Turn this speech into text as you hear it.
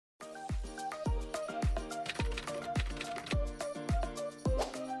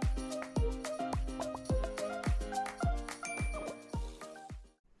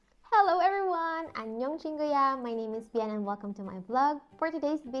Vien and welcome to my vlog. For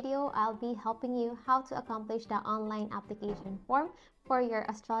today's video, I'll be helping you how to accomplish the online application form for your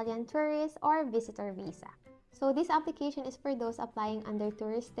Australian tourist or visitor visa. So this application is for those applying under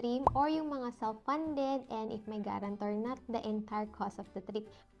tourist stream or yung mga self-funded and if may guarantor, not the entire cost of the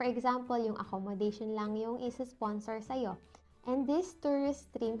trip. For example, yung accommodation lang yung isa-sponsor sa'yo. And this tourist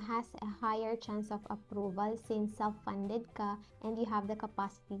stream has a higher chance of approval since self-funded ka and you have the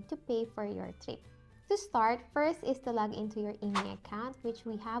capacity to pay for your trip. To start, first is to log into your email account, which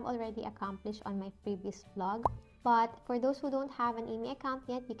we have already accomplished on my previous vlog. But for those who don't have an email account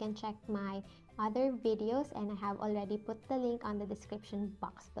yet, you can check my other videos and I have already put the link on the description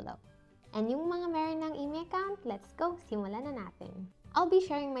box below. And yung mga meron ng email account, let's go! Simulan na natin. I'll be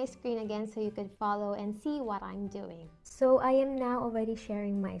sharing my screen again so you could follow and see what I'm doing. So I am now already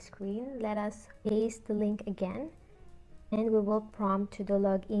sharing my screen. Let us paste the link again and we will prompt to the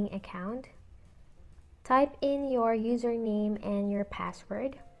login account. Type in your username and your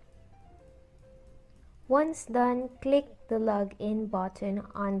password. Once done, click the login button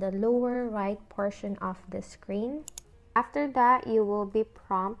on the lower right portion of the screen. After that, you will be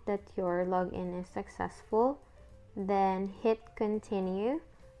prompted that your login is successful. Then hit continue.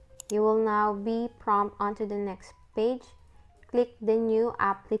 You will now be prompted onto the next page. Click the new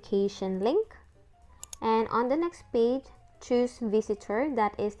application link. And on the next page, choose visitor.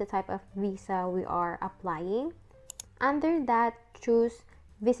 That is the type of visa we are applying. Under that, choose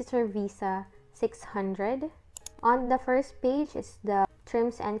visitor visa 600. On the first page is the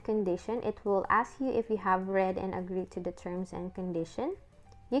terms and condition. It will ask you if you have read and agreed to the terms and condition.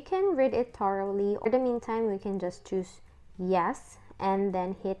 You can read it thoroughly. For the meantime, we can just choose yes and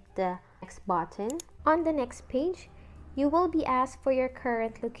then hit the next button. On the next page, you will be asked for your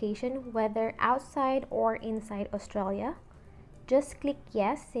current location, whether outside or inside Australia. Just click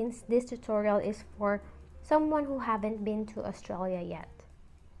yes since this tutorial is for someone who haven't been to Australia yet.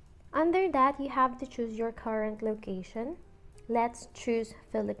 Under that, you have to choose your current location. Let's choose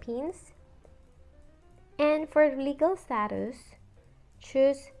Philippines. And for legal status,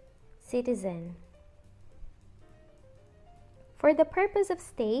 choose citizen. For the purpose of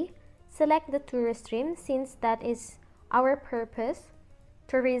stay, select the tourist stream since that is our purpose,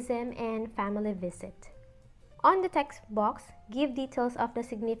 tourism and family visit. On the text box, give details of the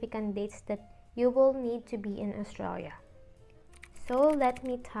significant dates that you will need to be in Australia. So let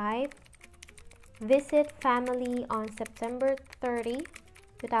me type visit family on September 30,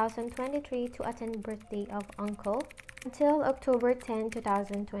 2023 to attend birthday of uncle until October 10,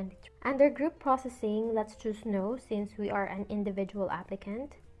 2023. Under group processing, let's choose no since we are an individual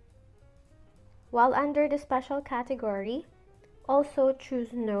applicant. While under the special category, also choose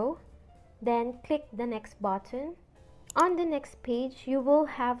no, then click the next button. On the next page, you will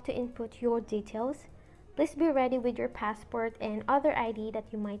have to input your details. Please be ready with your passport and other ID that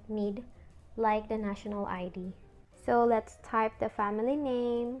you might need, like the national ID. So let's type the family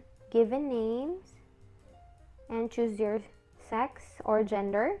name, given names, and choose your sex or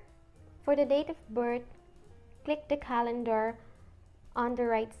gender. For the date of birth, click the calendar on the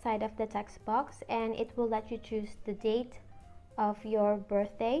right side of the text box and it will let you choose the date of your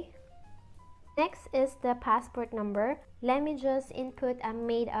birthday. Next is the passport number. Let me just input a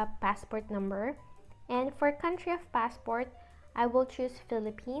made-up passport number. And for country of passport, I will choose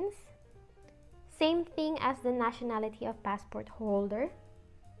Philippines. Same thing as the nationality of passport holder.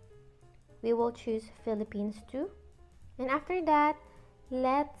 We will choose Philippines too. And after that,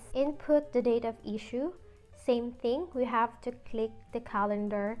 let's input the date of issue. Same thing, we have to click the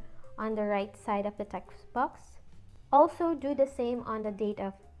calendar on the right side of the text box. Also do the same on the date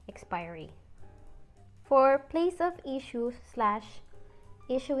of expiry. For place of issue /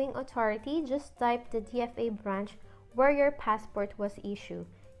 issuing authority, just type the DFA branch where your passport was issued.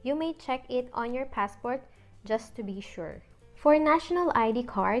 You may check it on your passport just to be sure. For national ID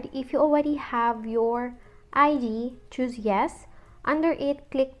card, if you already have your ID, choose yes. Under it,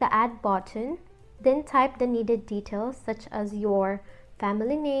 click the add button. Then type the needed details such as your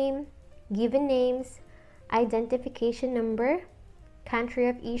family name, given names, identification number, country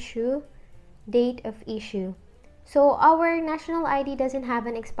of issue, date of issue. So our national ID doesn't have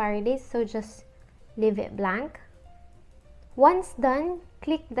an expiry date, so just leave it blank. Once done,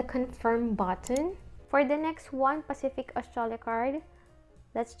 click the confirm button. For the next one, Pacific Australia card,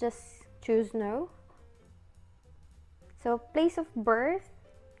 let's just choose no. So place of birth,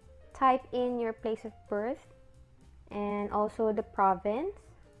 type in your place of birth and also the province.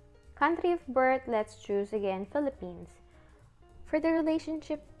 Country of birth, let's choose again Philippines. For the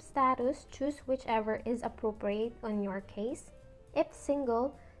relationship status, choose whichever is appropriate on your case. If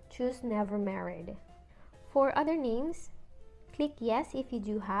single, choose never married. For other names, click yes if you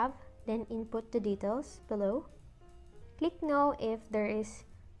do have, then input the details below. Click no if there is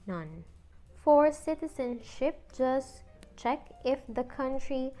none. For citizenship, just check if the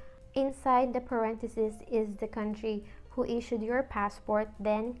country inside the parentheses is the country who issued your passport,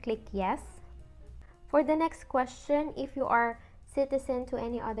 then click yes. For the next question, if you are citizen to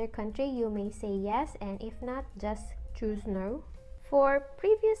any other country, you may say yes, and if not, just choose no. For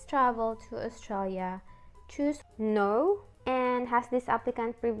previous travel to Australia, choose no. And has this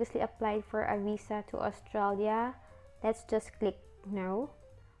applicant previously applied for a visa to Australia? Let's just click no.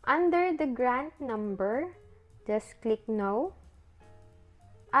 Under the grant number, just click no.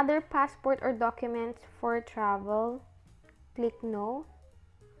 Other passport or documents for travel, click no.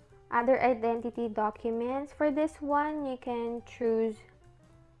 Other identity documents, for this one you can choose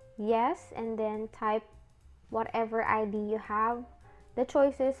yes and then type whatever ID you have. The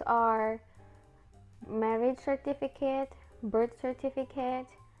choices are marriage certificate, birth certificate,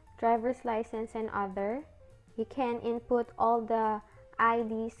 driver's license, and other. You can input all the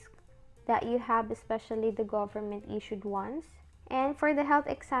IDs that you have, especially the government issued ones. And for the health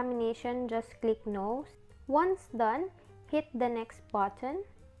examination, just click no. Once done, hit the next button,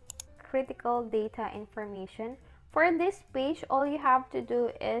 critical data information. For this page, all you have to do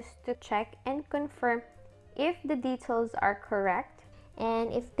is to check and confirm if the details are correct.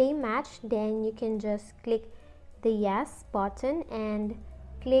 And if they match, then you can just click the yes button and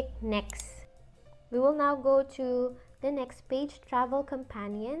click next. We will now go to the next page, travel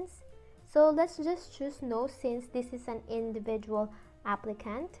companions. So let's just choose no since this is an individual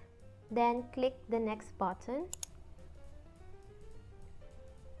applicant. Then click the next button.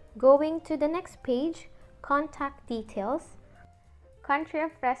 Going to the next page, contact details. Country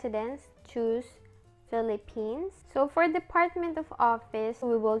of residence, choose Philippines. So for Department of Office,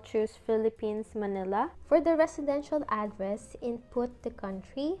 we will choose Philippines, Manila. For the residential address, input the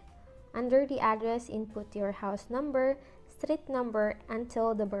country. Under the address, input your house number, street number,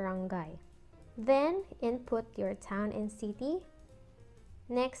 until the barangay. Then input your town and city.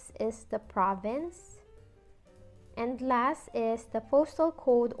 Next is the province. And last is the postal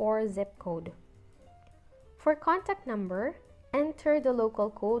code or zip code. For contact number, enter the local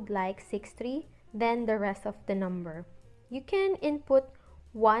code like 63, then the rest of the number. You can input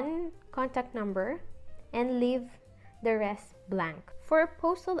one contact number and leave the rest blank. For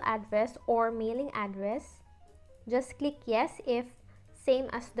postal address or mailing address, just click yes if same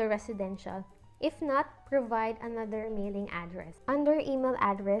as the residential. If not, provide another mailing address. Under email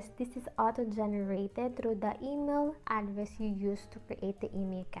address, this is auto-generated through the email address you use to create the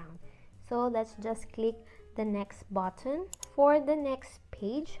email account. So let's just click the next button. For the next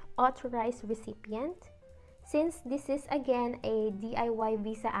page, authorize recipient. Since this is again a DIY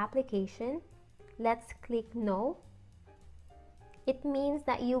visa application, let's click no. It means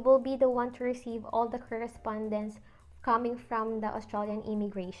that you will be the one to receive all the correspondence coming from the Australian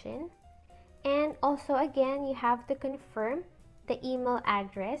immigration. And also again, you have to confirm the email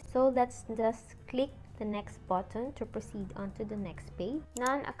address. So let's just click the next button to proceed on to the next page.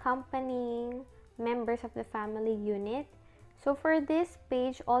 Non-accompanying members of the family unit. So for this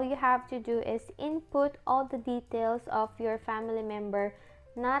page, all you have to do is input all the details of your family member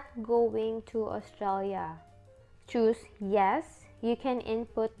not going to Australia. Choose yes. You can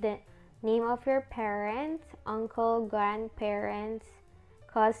input the name of your parents, uncle, grandparents,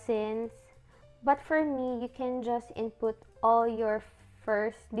 cousins. But for me, you can just input all your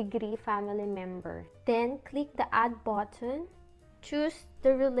first degree family members. Then click the add button. Choose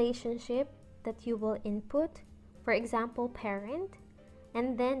the relationship that you will input. For example, parent.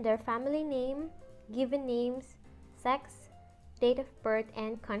 And then their family name, given names, sex, date of birth,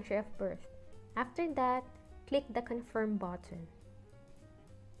 and country of birth. After that, click the confirm button.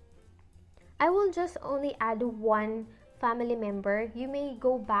 I will just only add one family member. You may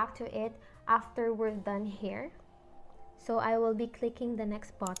go back to it after we're done here. So I will be clicking the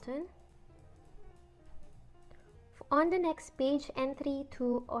next button. On the next page, entry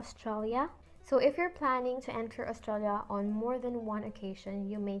to Australia. So if you're planning to enter Australia on more than one occasion,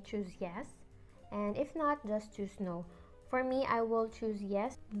 you may choose yes. And if not, just choose no. For me, I will choose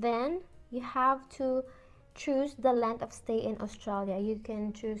yes. Then you have to choose the length of stay in Australia. You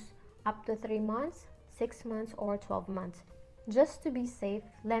can choose up to 3 months, 6 months, or 12 months. Just to be safe,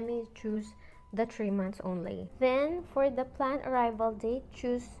 let me choose the 3 months only. Then for the planned arrival date,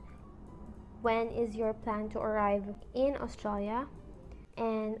 choose when is your plan to arrive in Australia.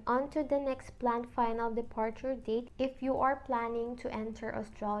 And on to the next planned final departure date. If you are planning to enter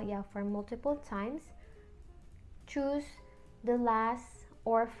Australia for multiple times, choose the last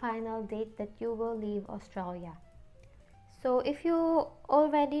or final date that you will leave Australia. So if you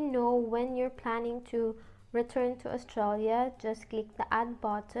already know when you're planning to return to Australia, just click the add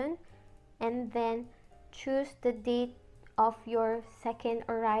button and then choose the date of your second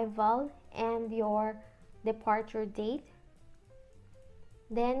arrival and your departure date.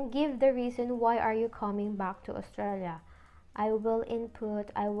 Then give the reason why are you coming back to Australia. I will input,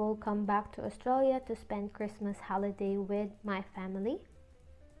 I will come back to Australia to spend Christmas holiday with my family,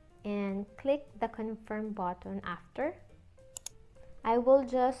 and click the confirm button after. I will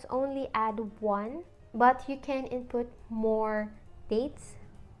just only add one, but you can input more dates.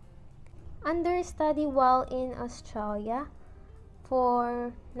 Under study while in Australia,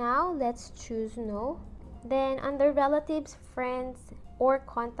 for now, let's choose no. Then under relatives, friends, or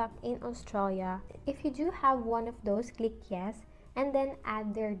contact in Australia, if you do have one of those, click yes and then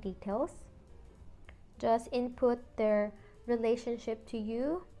add their details. Just input their relationship to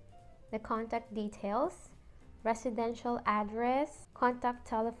you, the contact details, residential address, contact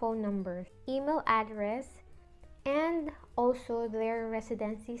telephone number, email address, and also their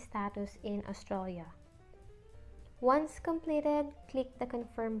residency status in Australia. Once completed, click the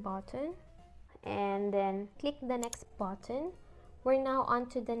confirm button and then click the next button. We're now on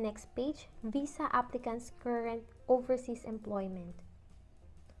to the next page, visa applicant's current overseas employment.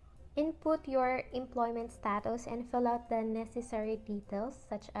 Input your employment status and fill out the necessary details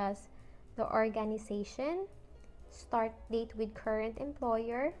such as the organization, start date with current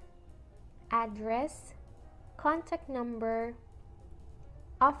employer, address, contact number,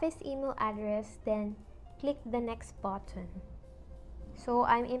 office email address, then click the next button. So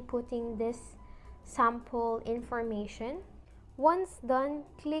I'm inputting this sample information. Once done,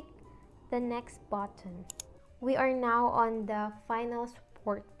 click the next button. We are now on the final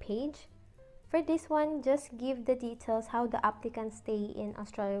support page. For this one, just give the details how the applicant's stay in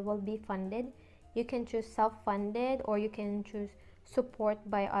Australia will be funded. You can choose self-funded or you can choose support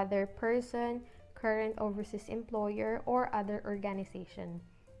by other person, current overseas employer, or other organization.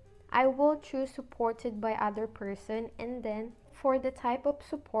 I will choose supported by other person, and then for the type of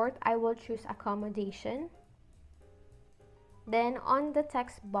support, I will choose accommodation. Then on the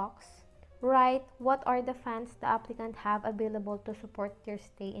text box, write what are the funds the applicant have available to support their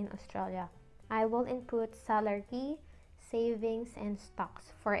stay in Australia. I will input salary, savings, and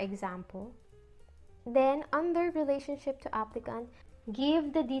stocks, for example. Then under relationship to applicant,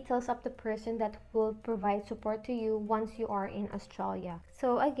 give the details of the person that will provide support to you once you are in Australia.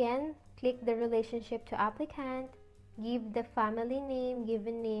 So again, click the relationship to applicant, give the family name,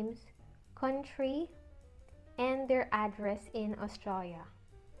 given names, country, and their address in Australia.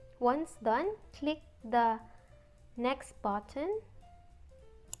 Once done, click the next button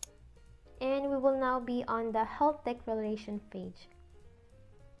and we will now be on the health declaration page.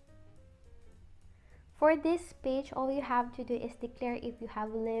 For this page, all you have to do is declare if you have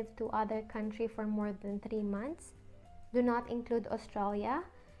lived to other country for more than 3 months. Do not include Australia.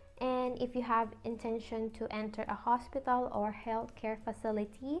 And if you have intention to enter a hospital or healthcare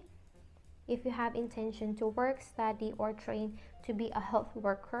facility, if you have intention to work, study, or train to be a health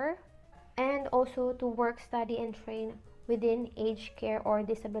worker, and also to work, study, and train within aged care or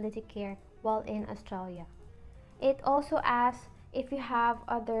disability care while in Australia. It also asks if you have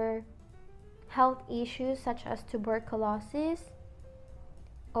other health issues such as tuberculosis,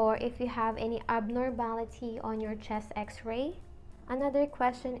 or if you have any abnormality on your chest x-ray. Another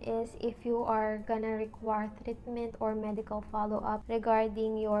question is if you are gonna require treatment or medical follow-up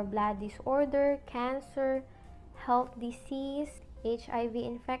regarding your blood disorder, cancer, health disease, HIV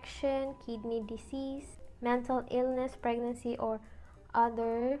infection, kidney disease, mental illness, pregnancy, or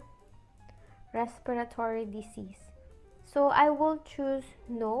other respiratory disease. So I will choose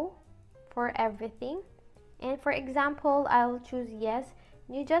no for everything, and for example, I'll choose yes.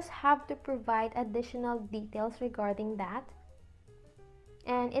 You just have to provide additional details regarding that,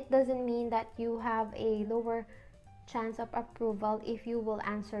 and it doesn't mean that you have a lower chance of approval if you will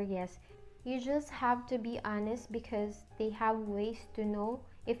answer yes. You just have to be honest because they have ways to know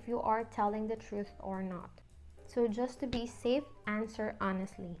if you are telling the truth or not. So just to be safe, answer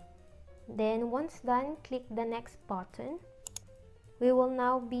honestly. Then once done, click the next button. We will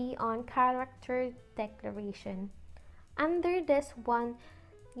now be on character declaration. Under this one,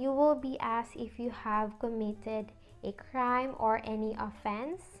 you will be asked if you have committed a crime or any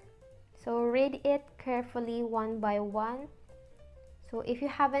offense. So read it carefully one by one. So if you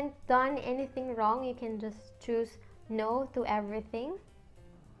haven't done anything wrong, you can just choose no to everything.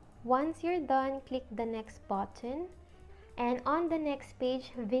 Once you're done, click the next button. And on the next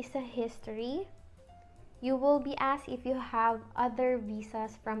page, visa history, You will be asked if you have other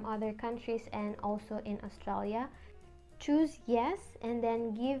visas from other countries and also in Australia. Choose yes and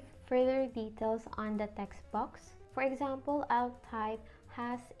then give further details on the text box. For example, I'll type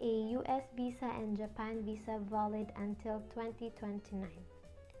has a US visa and Japan visa valid until 2029.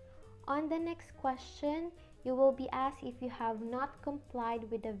 On the next question, you will be asked if you have not complied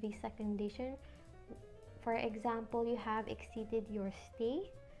with the visa condition. For example, you have exceeded your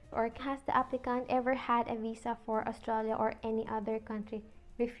stay, or has the applicant ever had a visa for Australia or any other country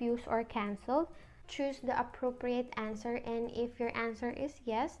refused or cancelled? Choose the appropriate answer, and if your answer is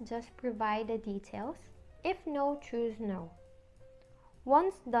yes, just provide the details. If no, choose no.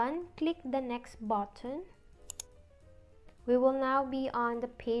 Once done, click the next button. We will now be on the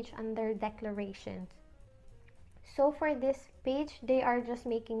page under declarations. So for this page, they are just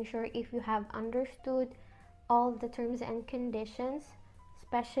making sure if you have understood all the terms and conditions,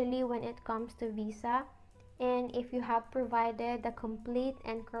 especially when it comes to visa, and if you have provided the complete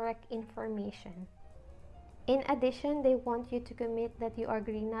and correct information. In addition, they want you to commit that you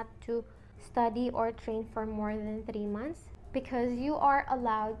agree not to study or train for more than 3 months, because you are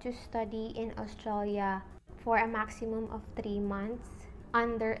allowed to study in Australia for a maximum of 3 months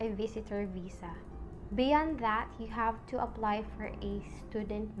under a visitor visa. Beyond that, you have to apply for a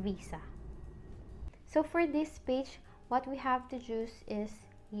student visa. So for this page, what we have to choose is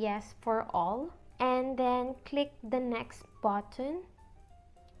yes for all, and then click the next button.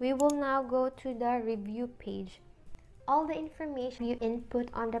 We will now go to the review page. All the information you input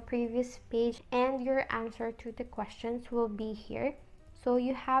on the previous page and your answer to the questions will be here. So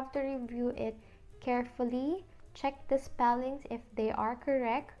you have to review it carefully, check the spellings if they are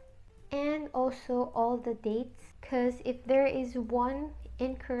correct, and also all the dates, because if there is one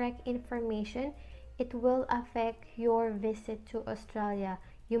incorrect information, it will affect your visit to Australia.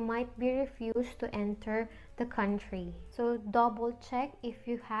 You might be refused to enter the country. So double check if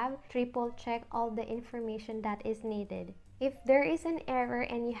you have, triple check all the information that is needed. If there is an error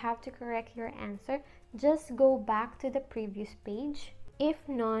and you have to correct your answer, just go back to the previous page. If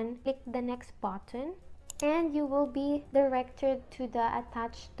none, click the next button and you will be directed to the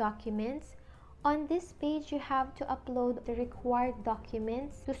attached documents. On this page, you have to upload the required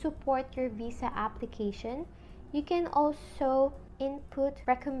documents to support your visa application. You can also input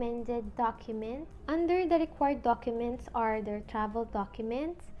recommended documents. Under the required documents are their travel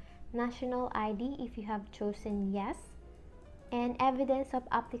documents, national ID if you have chosen yes, and evidence of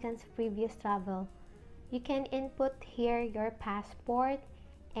applicant's previous travel. You can input here your passport,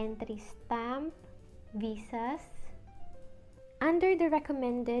 entry stamp, visas. Under the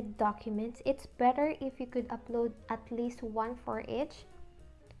recommended documents, it's better if you could upload at least one for each.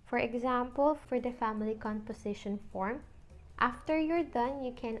 For example, for the family composition form, after you're done,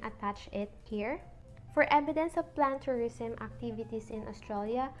 you can attach it here. For evidence of planned tourism activities in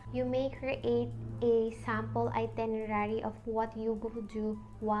Australia, you may create a sample itinerary of what you will do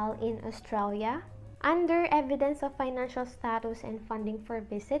while in Australia. Under evidence of financial status and funding for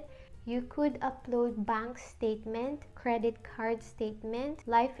visit, you could upload bank statement, credit card statement,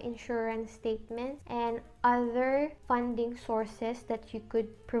 life insurance statements, and other funding sources that you could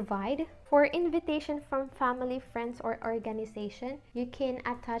provide. For invitation from family, friends, or organization, you can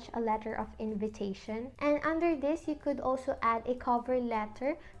attach a letter of invitation. And under this, you could also add a cover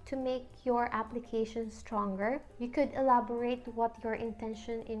letter to make your application stronger. You could elaborate what your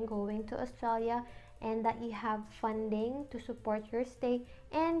intention in going to Australia and that you have funding to support your stay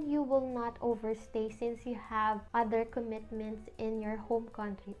and you will not overstay since you have other commitments in your home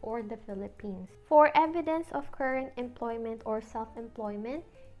country or the Philippines. For evidence of current employment or self-employment,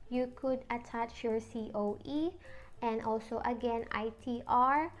 you could attach your COE and also again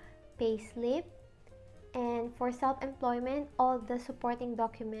ITR, payslip, and for self-employment, all the supporting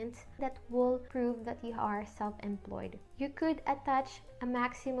documents that will prove that you are self-employed. You could attach a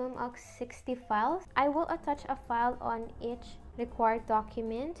maximum of 60 files. I will attach a file on each required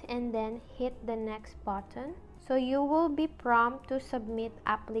document and then hit the next button. So you will be prompted to submit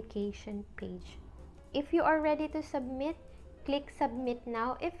application page. If you are ready to submit, click submit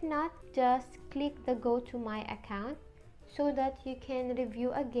now. If not, just click the go to my account so that you can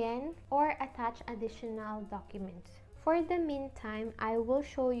review again or attach additional documents. For the meantime, I will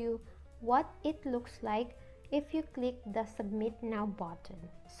show you what it looks like if you click the submit now button.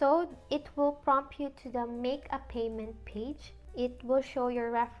 So it will prompt you to the make a payment page. It will show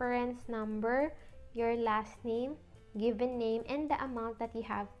your reference number, your last name, given name, and the amount that you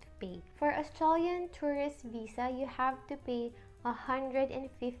have to pay. For Australian tourist visa, you have to pay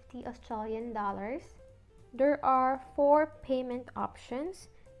 150 Australian dollars. There are 4 payment options: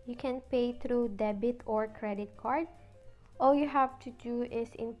 You can pay through debit or credit card. All you have to do is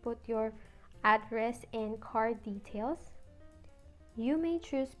input your address and card details. You may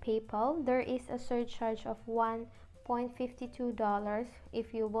choose PayPal. There is a surcharge of $1.52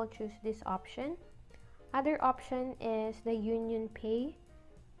 if you will choose this option. Other option is the Union Pay,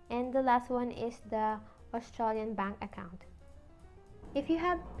 and the last one is the Australian bank account. If you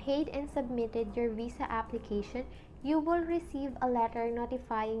have paid and submitted your visa application, you will receive a letter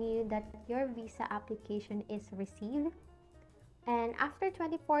notifying you that your visa application is received. And after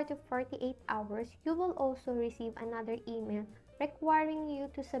 24 to 48 hours, you will also receive another email requiring you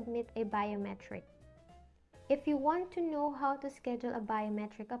to submit a biometric. If you want to know how to schedule a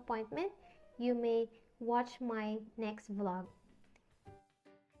biometric appointment, you may watch my next vlog.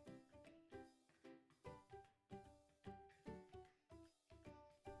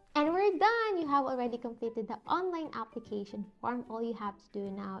 And we're done! You have already completed the online application form. All you have to do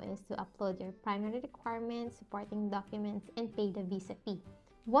now is to upload your primary requirements, supporting documents, and pay the visa fee.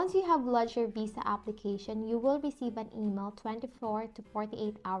 Once you have lodged your visa application, you will receive an email 24 to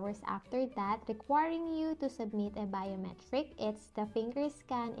 48 hours after that requiring you to submit a biometric. It's the finger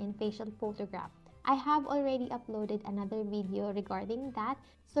scan and facial photograph. I have already uploaded another video regarding that,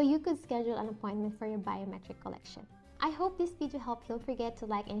 so you could schedule an appointment for your biometric collection. I hope this video helped. Don't forget to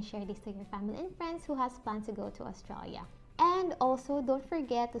like and share this to your family and friends who has plans to go to Australia. And also, don't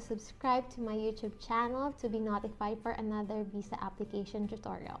forget to subscribe to my YouTube channel to be notified for another visa application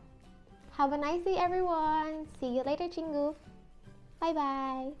tutorial. Have a nice day, everyone! See you later, Chingu!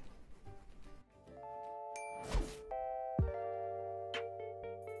 Bye-bye!